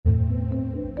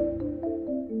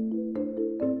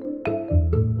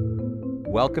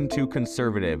Welcome to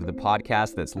Conservative, the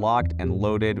podcast that's locked and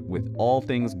loaded with all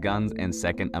things guns and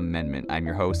Second Amendment. I'm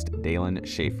your host, Dalen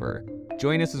Schaefer.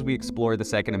 Join us as we explore the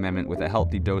Second Amendment with a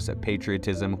healthy dose of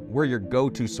patriotism. We're your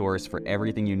go-to source for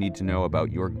everything you need to know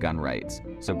about your gun rights.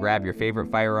 So grab your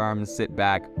favorite firearms, sit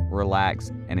back,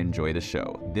 relax, and enjoy the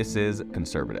show. This is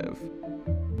Conservative.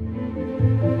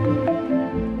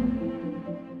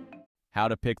 How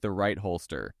to pick the right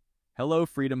holster. Hello,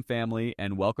 Freedom family,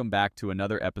 and welcome back to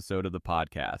another episode of the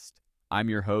podcast. I'm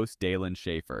your host, Dalen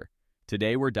Schaefer.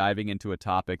 Today we're diving into a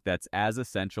topic that's as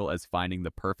essential as finding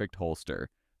the perfect holster,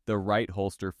 the right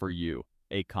holster for you,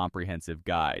 a comprehensive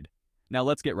guide. Now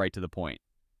let's get right to the point.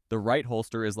 The right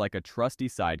holster is like a trusty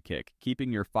sidekick,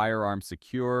 keeping your firearm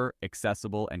secure,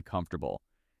 accessible, and comfortable.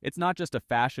 It's not just a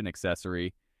fashion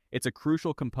accessory, it's a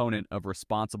crucial component of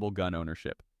responsible gun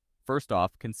ownership. First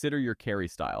off, consider your carry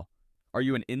style. Are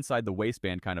you an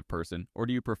inside-the-waistband kind of person, or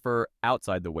do you prefer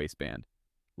outside-the-waistband?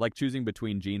 Like choosing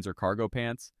between jeans or cargo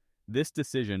pants? This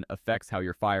decision affects how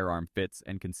your firearm fits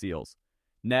and conceals.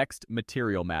 Next,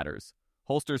 material matters.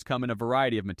 Holsters come in a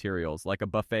variety of materials, like a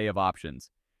buffet of options.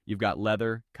 You've got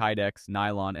leather, Kydex,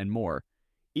 nylon, and more.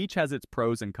 Each has its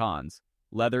pros and cons.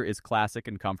 Leather is classic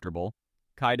and comfortable,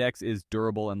 Kydex is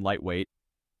durable and lightweight,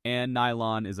 and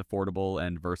nylon is affordable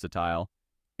and versatile.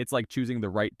 It's like choosing the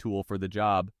right tool for the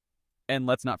job. And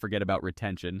let's not forget about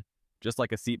retention. Just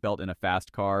like a seatbelt in a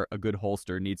fast car, a good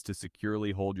holster needs to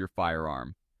securely hold your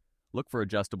firearm. Look for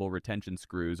adjustable retention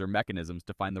screws or mechanisms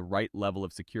to find the right level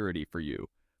of security for you.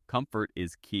 Comfort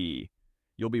is key.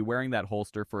 You'll be wearing that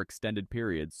holster for extended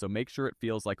periods, so make sure it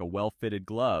feels like a well-fitted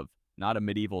glove, not a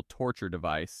medieval torture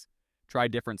device. Try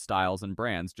different styles and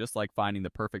brands, just like finding the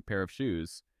perfect pair of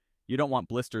shoes. You don't want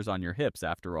blisters on your hips,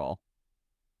 after all.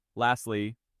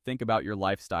 Lastly, think about your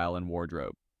lifestyle and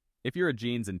wardrobe. If you're a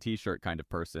jeans and t-shirt kind of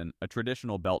person, a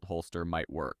traditional belt holster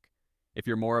might work. If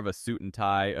you're more of a suit and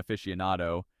tie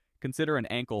aficionado, consider an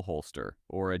ankle holster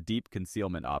or a deep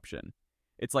concealment option.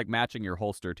 It's like matching your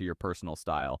holster to your personal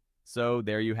style. So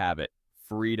there you have it,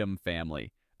 Freedom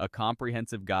Family, a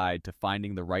comprehensive guide to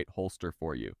finding the right holster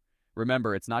for you.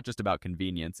 Remember, it's not just about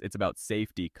convenience, it's about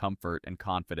safety, comfort, and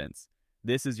confidence.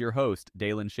 This is your host,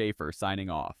 Dalen Schaefer,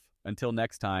 signing off. Until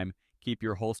next time, keep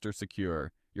your holster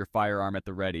secure, your firearm at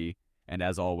the ready, and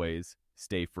as always,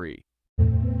 stay free.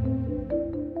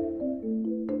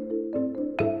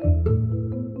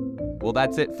 Well,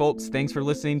 that's it, folks. Thanks for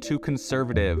listening to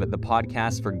Conservative, the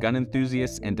podcast for gun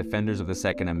enthusiasts and defenders of the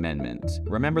Second Amendment.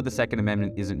 Remember, the Second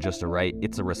Amendment isn't just a right,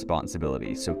 it's a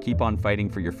responsibility. So keep on fighting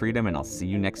for your freedom, and I'll see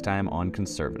you next time on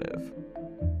Conservative.